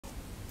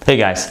Hey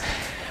guys,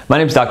 my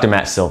name is Dr.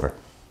 Matt Silver,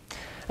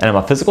 and I'm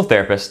a physical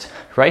therapist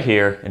right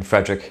here in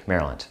Frederick,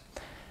 Maryland.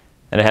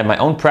 And I have my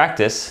own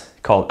practice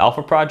called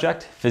Alpha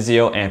Project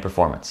Physio and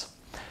Performance.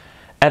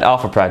 At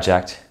Alpha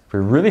Project, we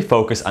really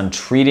focus on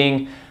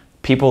treating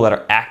people that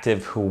are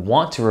active who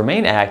want to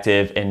remain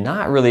active and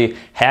not really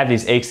have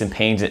these aches and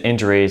pains and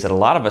injuries that a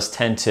lot of us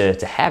tend to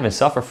have and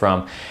suffer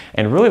from,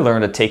 and really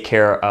learn to take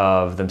care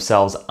of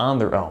themselves on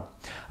their own.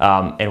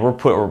 And we're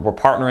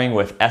partnering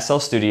with SL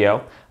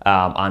Studio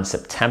on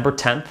September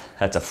 10th.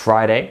 That's a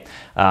Friday.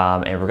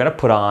 And we're gonna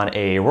put on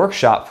a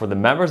workshop for the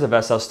members of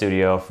SL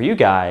Studio for you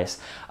guys,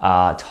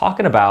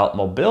 talking about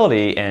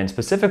mobility and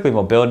specifically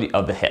mobility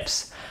of the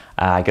hips.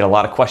 I get a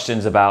lot of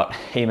questions about,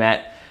 hey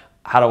Matt,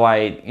 how do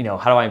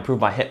I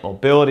improve my hip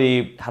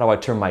mobility? How do I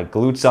turn my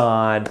glutes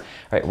on?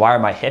 Right? Why are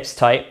my hips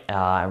tight?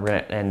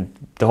 And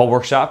the whole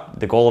workshop,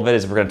 the goal of it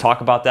is we're gonna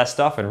talk about that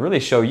stuff and really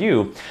show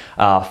you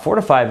 4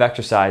 to 5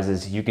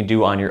 exercises you can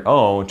do on your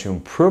own to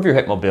improve your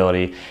hip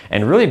mobility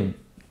and really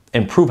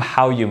improve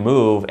how you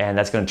move, and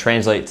that's going to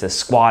translate to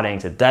squatting,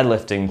 to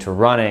deadlifting, to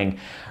running,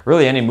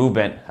 really any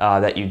movement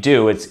that you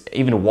do. It's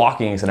even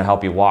walking is going to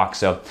help you walk.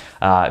 So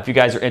if you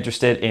guys are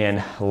interested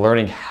in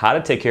learning how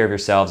to take care of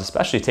yourselves,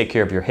 especially take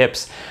care of your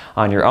hips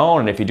on your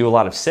own, and if you do a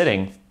lot of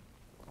sitting,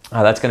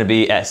 that's going to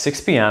be at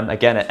 6 p.m.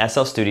 again at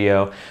SL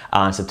Studio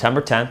on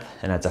September 10th,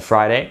 and that's a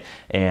Friday.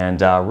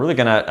 And really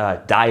going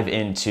to dive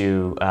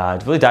into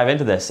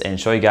this and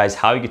show you guys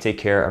how you can take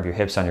care of your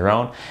hips on your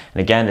own.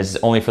 And again, this is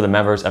only for the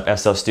members of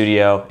SL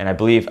Studio, and I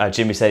believe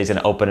Jimmy said he's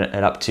going to open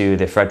it up to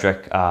the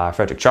Frederick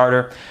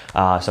charter. So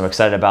I'm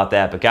excited about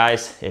that. But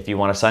guys, if you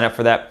want to sign up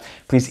for that,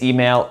 please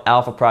email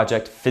Alpha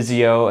Project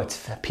Physio,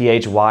 it's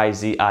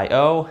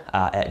PHYZIO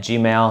at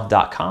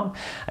gmail.com.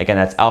 Again,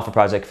 that's Alpha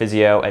Project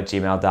Physio at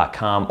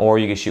gmail.com, or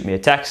you can shoot me a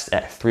text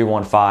at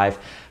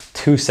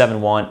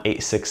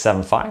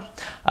 315-271-8675.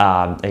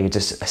 You can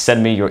just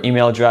send me your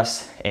email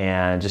address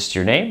and just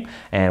your name,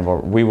 and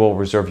we will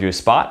reserve you a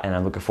spot, and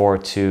I'm looking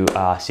forward to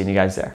seeing you guys there.